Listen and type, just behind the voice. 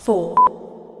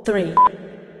4, 3,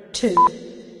 2,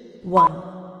 1, 0.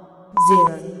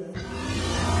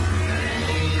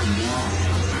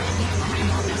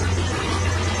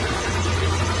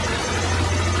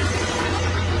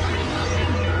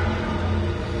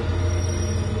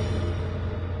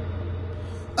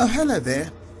 Oh, hello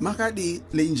there. Makadi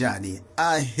Linjani.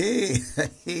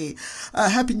 Hey.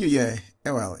 Happy New Year.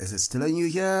 Well, is it still a new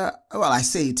year? Well, I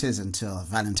say it is until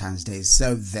Valentine's Day,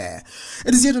 so there.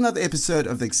 It is yet another episode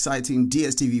of the exciting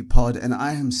DSTV pod, and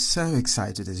I am so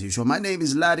excited as usual. My name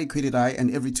is Larry Kwididai,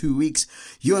 and every 2 weeks,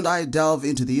 you and I delve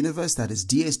into the universe that is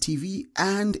DSTV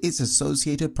and its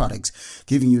associated products,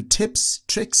 giving you tips,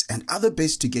 tricks, and other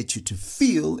bits to get you to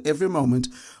feel every moment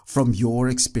from your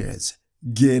experience.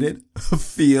 Get it?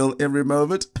 Feel every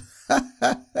moment?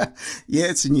 Yeah,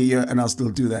 it's a new year and I'll still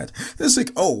do that. This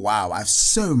week, oh wow, I have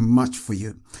so much for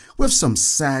you. We have some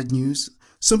sad news,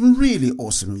 some really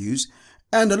awesome news,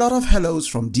 and a lot of hellos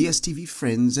from DSTV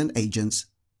friends and agents.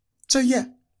 So yeah,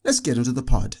 let's get into the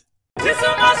pod.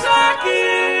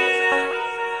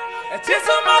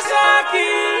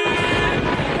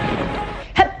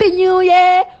 Happy New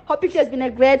Year! Hope it has been a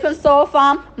great one so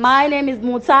far. My name is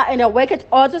Muta and I work at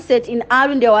AutoSet in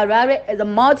Arunde Harare as a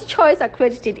multi-choice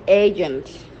accredited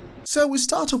agent. So we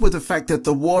started with the fact that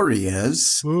the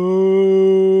Warriors... Ooh.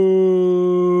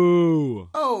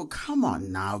 Oh, come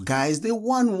on now, guys. They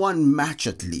won one match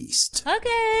at least.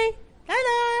 Okay.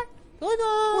 Hello.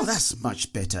 Well, that's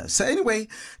much better. So anyway,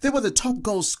 they were the top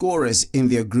goal scorers in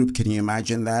their group. Can you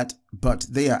imagine that? But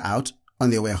they are out on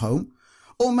their way home.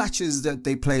 All matches that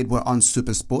they played were on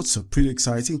SuperSport, so pretty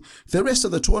exciting. The rest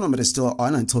of the tournament is still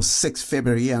on until 6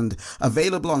 February and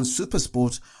available on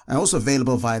SuperSport and also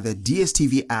available via the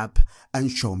DSTV app and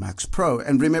Showmax Pro.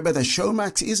 And remember that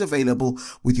Showmax is available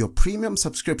with your premium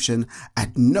subscription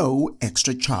at no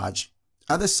extra charge.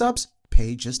 Other subs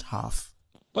pay just half.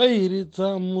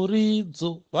 Pairidza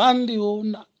muridzo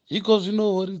vandiona iko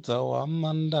zvinohoridza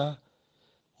wamanda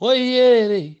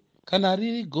woyere kana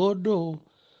riri godo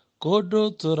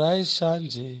dzorai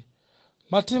shanje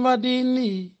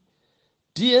matimadini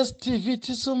DSTV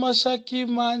tisumashaki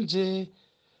manje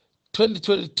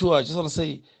 2022. I just want to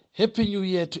say Happy New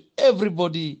Year to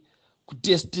everybody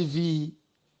DSTV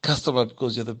customer,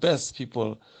 because you're the best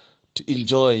people to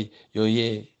enjoy your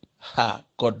year.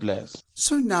 God bless.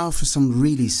 So now for some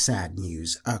really sad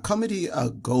news. Comedy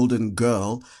Golden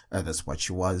Girl, that's what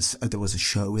she was. There was a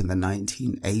show in the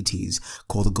 1980s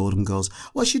called The Golden Girls.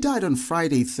 Well, she died on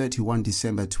Friday, 31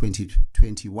 December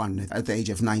 2021 at the age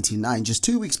of 99, just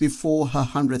 2 weeks before her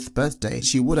 100th birthday.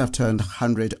 She would have turned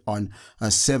 100 on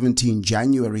 17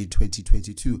 January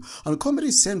 2022. On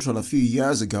Comedy Central a few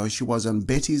years ago, she was on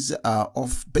Betty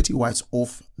White's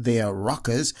Off Their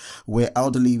Rockers, where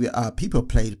elderly people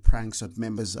played pranks on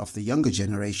members of the younger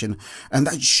generation, and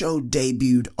that show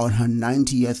debuted on her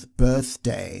 90th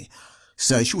birthday.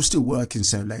 So she was still working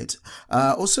so late.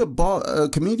 Also,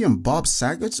 comedian Bob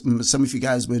Saget. Some of you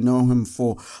guys will know him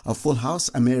for Full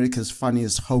House, America's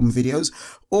Funniest Home Videos,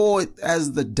 or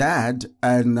as the dad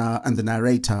and the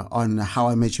narrator on How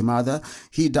I Met Your Mother.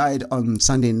 He died on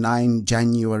Sunday, 9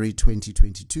 January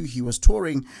 2022. He was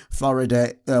touring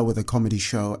Florida with a comedy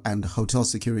show, and hotel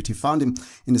security found him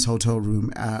in his hotel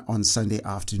room on Sunday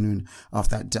afternoon of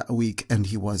that week, and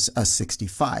he was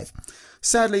 65.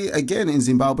 Sadly, again in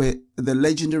Zimbabwe, the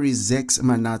legendary Zex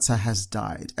Manatsa has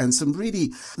died. And some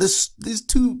really, these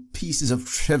two pieces of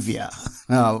trivia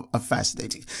are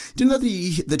fascinating. Do you know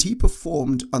that he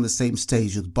performed on the same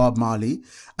stage with Bob Marley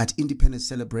at Independence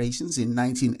Celebrations in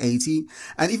 1980?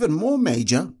 And even more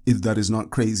major, if that is not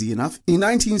crazy enough, in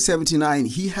 1979,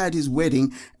 he had his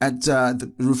wedding at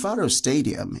the Rufaro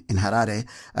Stadium in Harare.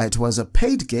 It was a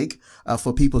paid gig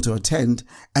for people to attend,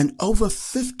 and over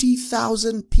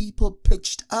 50,000 people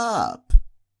pitched up.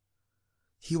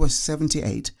 He was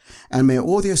 78, and may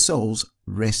all their souls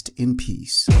rest in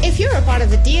peace. If you're a part of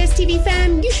the DSTV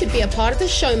fam, you should be a part of the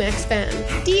Showmax fam.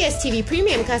 DSTV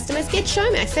Premium customers get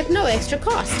Showmax at no extra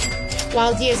cost,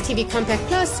 while DSTV Compact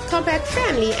Plus, Compact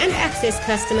Family, and Access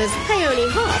customers pay only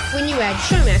half when you add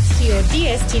Showmax to your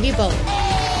DSTV bill.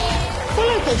 For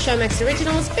local Showmax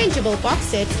originals, bingeable box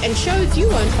sets, and shows you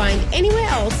won't find anywhere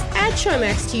else, add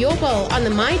Showmax to your bill on the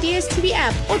My DSTV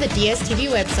app or the DSTV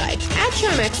website. Add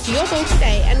Showmax to your bill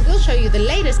today and we'll show you the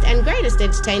latest and greatest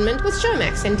entertainment with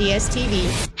Showmax and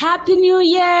DSTV. Happy New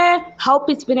Year! Hope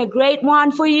it's been a great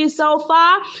one for you so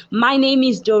far. My name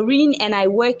is Doreen and I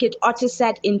work at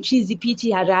AutoSet in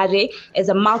Chizipiti, Harare as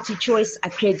a multi-choice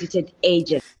accredited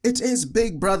agent. It is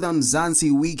Big Brother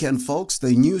Mzansi weekend, folks.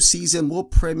 The new season will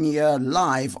premiere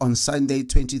live on Sunday,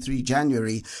 23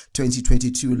 January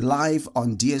 2022, live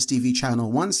on DSTV DSTV channel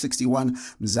 161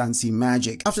 Mzansi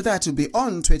Magic. After that, it'll be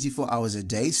on 24 hours a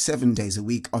day, 7 days a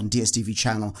week on DSTV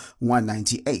channel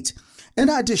 198. In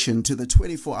addition to the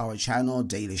 24-hour channel,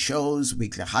 daily shows,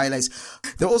 weekly highlights,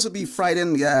 there'll also be Friday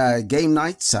game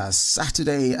nights,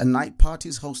 Saturday night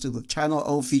parties hosted with Channel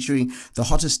O featuring the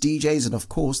hottest DJs, and of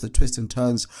course the twists and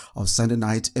turns of Sunday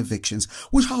night evictions.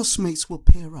 Which housemates will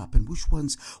pair up and which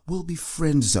ones will be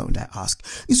friend zoned, I ask.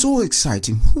 It's all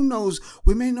exciting. Who knows?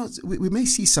 We may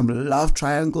see some love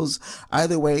triangles.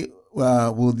 Either way,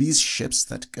 will these ships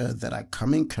that are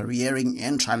coming, careering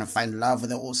in, trying to find love,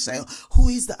 they all sail? Who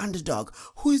is the underdog?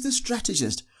 Who is the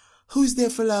strategist? Who is there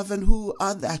for love, and who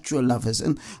are the actual lovers?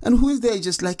 And who is there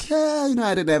just like, yeah,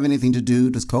 I didn't have anything to do.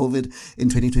 It was COVID in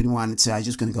 2021, so I'm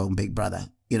just going to go on Big Brother,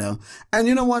 And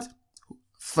you know what?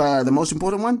 For the most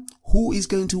important one, who is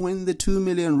going to win the 2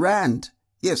 million rand?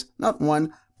 Yes, not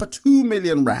one, but 2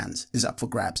 million rands is up for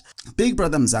grabs. Big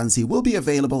Brother Mzansi will be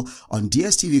available on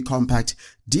DSTV Compact,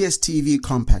 DSTV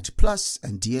Compact Plus,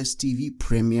 and DSTV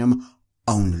Premium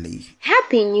only.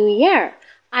 Happy New Year!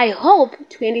 I hope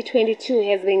 2022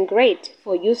 has been great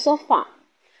for you so far.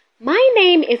 My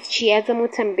name is Chieza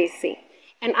Mutambisi,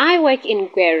 and I work in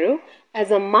Gweru as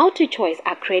a MultiChoice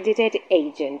accredited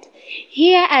agent.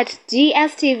 Here at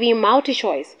DSTV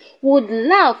MultiChoice, would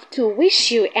love to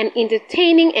wish you an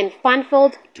entertaining and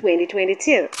fun-filled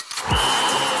 2022.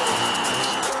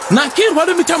 nakirwa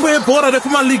nemitambo yebhora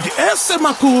rekumaleague ese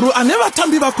makuru ane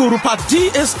vatambi vakuru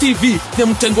paDSTV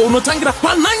nemutengo unotangira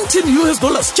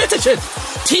pa$19 chete chete.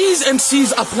 T's and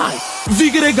C's apply.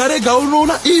 Vhiki rega rega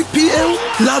unoona EPL,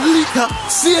 La Liga,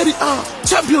 Serie A,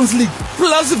 Champions League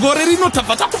plus gore rino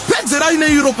tabva takupedzera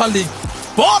ine Europa League.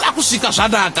 Bhora kusvika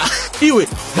zvanaka. Iwe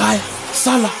Gaya,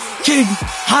 Salah, Kane,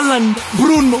 Haaland,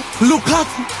 Bruno,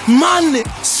 Lukaku, Mane,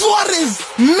 Suarez,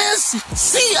 Messi,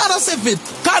 CR7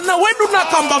 kana wedu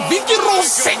nakamba vhiki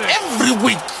rose every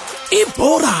week.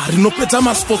 Ibhora rinopedza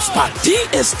masports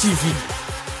paDSTV.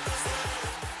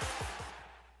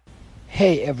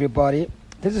 Hey everybody,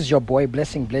 this is your boy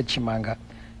Blessing Bled Chimanga,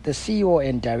 the CEO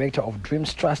and Director of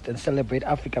Dreams Trust and Celebrate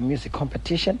Africa Music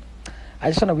Competition. I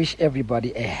just want to wish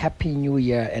everybody a happy new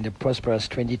year and a prosperous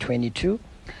 2022.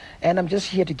 And I'm just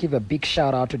here to give a big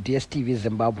shout out to DSTV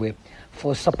Zimbabwe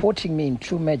for supporting me in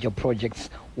two major projects,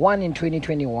 one in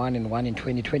 2021 and one in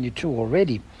 2022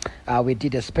 already. We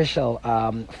did a special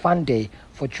fun day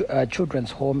for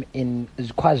children's home in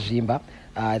KwaZimba.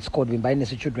 It's called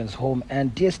Vimbainesi Children's Home,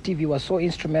 and DSTV was so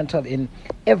instrumental in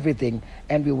everything.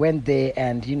 And we went there,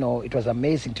 and it was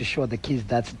amazing to show the kids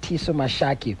that Tiso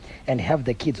Mashaki, and have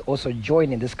the kids also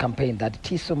join in this campaign that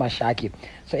Tiso Mashaki.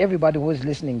 So everybody who is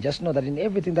listening, just know that in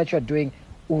everything that you're doing,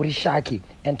 Urishaki,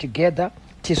 and together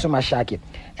Tiso Mashaki.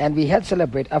 And we had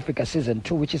Celebrate Africa Season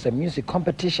 2, which is a music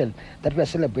competition that we are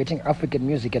celebrating African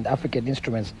music and African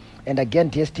instruments. And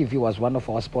again, DSTV was one of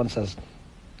our sponsors.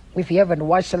 If you haven't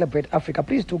watched Celebrate Africa,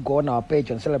 please do go on our page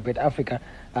on Celebrate Africa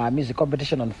Music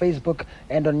Competition on Facebook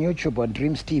and on YouTube on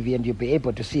Dreams TV, and you'll be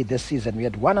able to see this season. We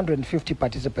had 150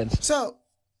 participants. So,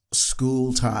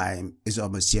 school time is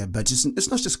almost here, but it's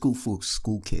not just school for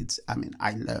school kids. I mean,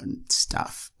 I learn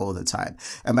stuff all the time.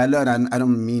 And by learn, I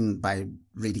don't mean by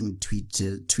reading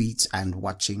tweets and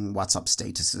watching WhatsApp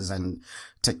statuses and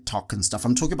TikTok and stuff.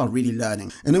 I'm talking about really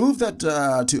learning. In a move that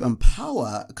to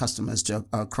empower customers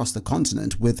across the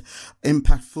continent with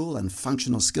impactful and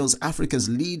functional skills, Africa's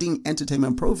leading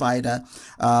entertainment provider,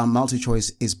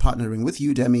 MultiChoice, is partnering with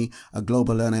Udemy, a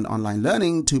global learning online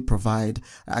learning, to provide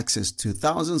access to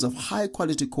thousands of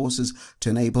high-quality courses to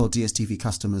enable DSTV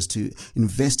customers to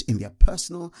invest in their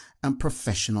personal and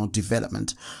professional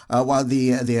development. While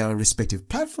their respective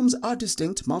platforms are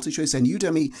distinct, MultiChoice and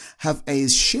Udemy have a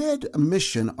shared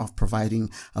mission of providing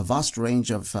a vast range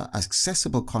of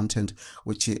accessible content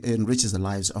which enriches the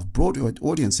lives of broad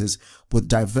audiences with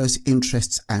diverse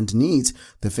interests and needs.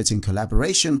 The fitting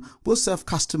collaboration will serve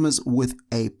customers with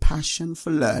a passion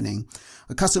for learning.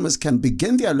 Customers can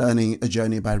begin their learning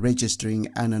journey by registering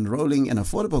and enrolling in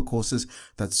affordable courses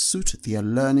that suit their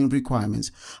learning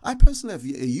requirements. I personally have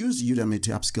used Udemy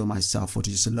to upskill myself or to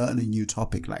just learn a new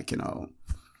topic like,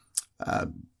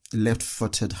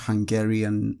 left-footed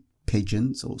Hungarian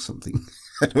pigeons or something.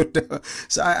 I don't know.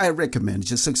 So I recommend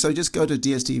just go to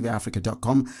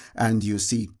dstvafrica.com and you'll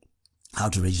see how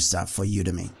to register for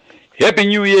Udemy. Happy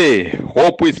New Year.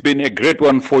 Hope it's been a great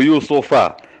one for you so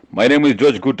far. My name is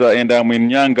George Guta and I'm in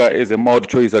Nyanga as a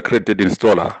MultiChoice accredited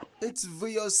installer. It's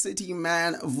Vuyo City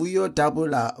Man, Vuyo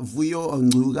Dabula, Vuyo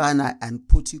Ngugana, and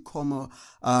Puti Komo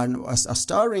are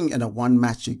starring in a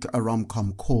one-magic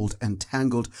rom-com called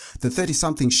Entangled. The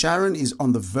 30-something Sharon is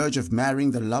on the verge of marrying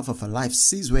the love of her life,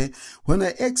 Sizwe, when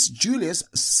her ex Julius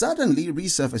suddenly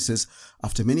resurfaces.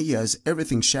 After many years,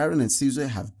 everything Sharon and Sizwe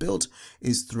have built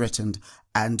is threatened.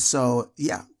 And so,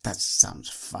 yeah, that sounds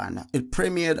fun. It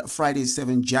premiered Friday,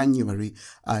 7 January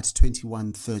at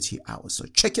 21:30 hours. So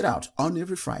check it out on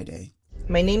every Friday.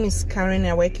 My name is Karen.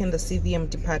 I work in the CVM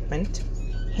department.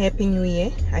 Happy New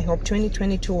Year. I hope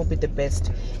 2022 will be the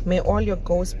best. May all your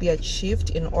goals be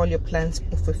achieved and all your plans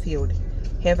be fulfilled.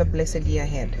 Have a blessed year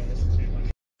ahead.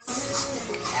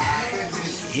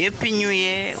 Happy New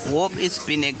Year. Hope it's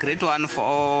been a great one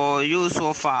for you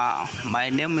so far. My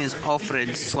name is Alfred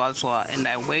Swaswa and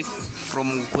I work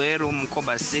from Gweru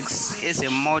Mkoba 6 as a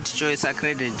multi-choice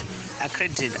accredited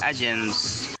agent.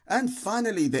 And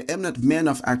finally, the Mnet Men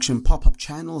of Action pop-up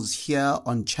channel is here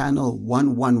on channel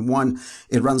 111.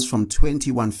 It runs from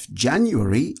 21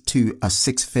 January to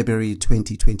 6 February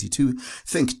 2022.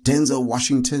 Think Denzel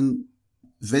Washington,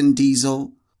 Vin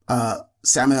Diesel,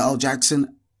 Samuel L.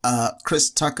 Jackson,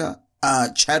 Chris Tucker,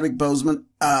 Chadwick Boseman,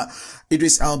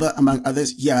 Idris Elba, among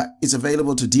others. Yeah, it's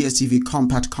available to DSTV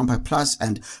Compact Plus,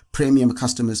 and premium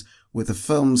customers, with the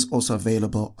films also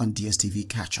available on DSTV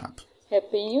Catch Up.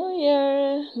 Happy New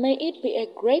Year! May it be a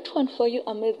great one for you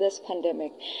amid this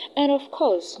pandemic. And of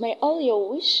course, may all your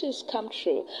wishes come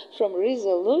true, from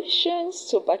resolutions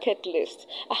to bucket lists.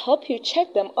 I hope you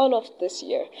check them all off this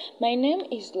year. My name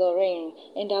is Lorraine,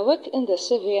 and I work in the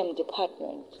CVM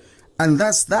department. And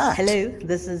that's that. Hello,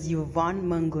 this is Yvonne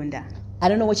Mangunda. I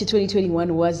don't know what your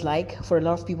 2021 was like. For a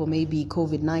lot of people, maybe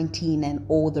COVID-19 and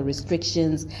all the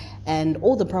restrictions and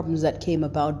all the problems that came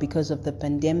about because of the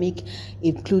pandemic,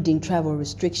 including travel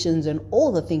restrictions and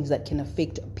all the things that can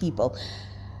affect people.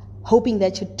 Hoping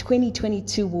that your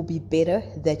 2022 will be better,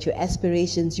 that your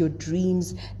aspirations, your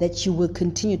dreams, that you will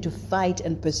continue to fight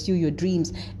and pursue your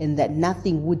dreams, and that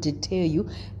nothing would deter you.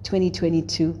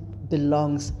 2022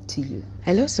 belongs to you.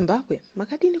 Hello Zimbabwe,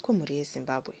 makadini komuri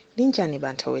Zimbabwe, ninjani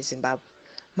bantawe Zimbabwe.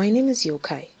 My name is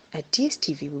Yokai. At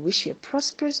DSTV, we wish you a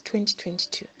prosperous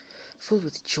 2022, filled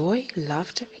with joy,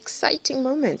 laughter, exciting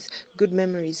moments, good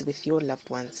memories with your loved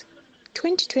ones.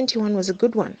 2021 was a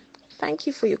good one. Thank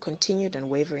you for your continued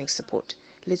unwavering support.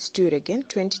 Let's do it again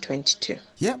 2022.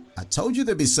 Yep, I told you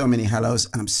there'd be so many hellos,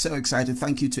 and I'm so excited.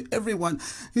 Thank you to everyone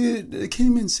who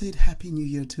came and said Happy New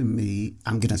Year to me.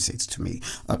 I'm going to say it's to me.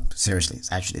 Seriously,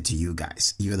 it's actually to you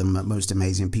guys. You're the most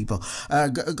amazing people.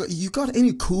 You got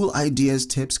any cool ideas,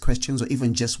 tips, questions, or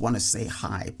even just want to say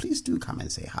hi? Please do come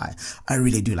and say hi. I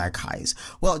really do like highs.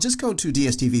 Well, just go to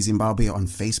DSTV Zimbabwe on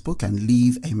Facebook and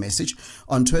leave a message.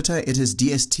 On Twitter, it is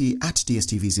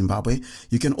 @DSTV Zimbabwe.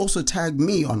 You can also tag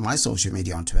me on my social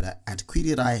media on Twitter at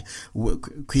Kwirirai,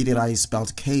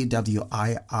 spelled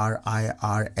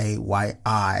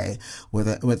KWIRIRAYI,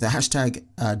 with the hashtag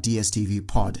DSTV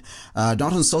pod.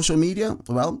 Not on social media?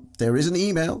 Well, there is an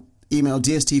email. Email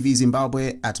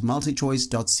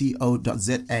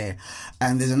dstvzimbabwe@multichoice.co.za.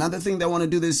 And there's another thing that I want to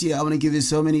do this year. I want to give you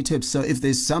so many tips. So if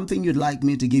there's something you'd like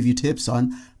me to give you tips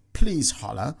on, please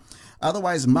holler.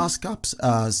 Otherwise, mask up,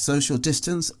 social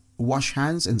distance, wash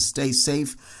hands, and stay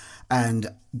safe.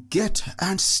 And get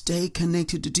and stay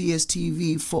connected to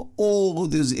DSTV for all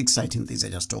those exciting things I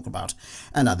just talked about,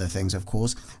 and other things, of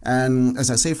course. And as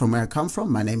I say, from where I come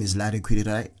from, my name is Larry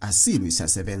Kwirirai. Asilu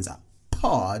Sasebenza.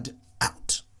 Pod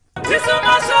out.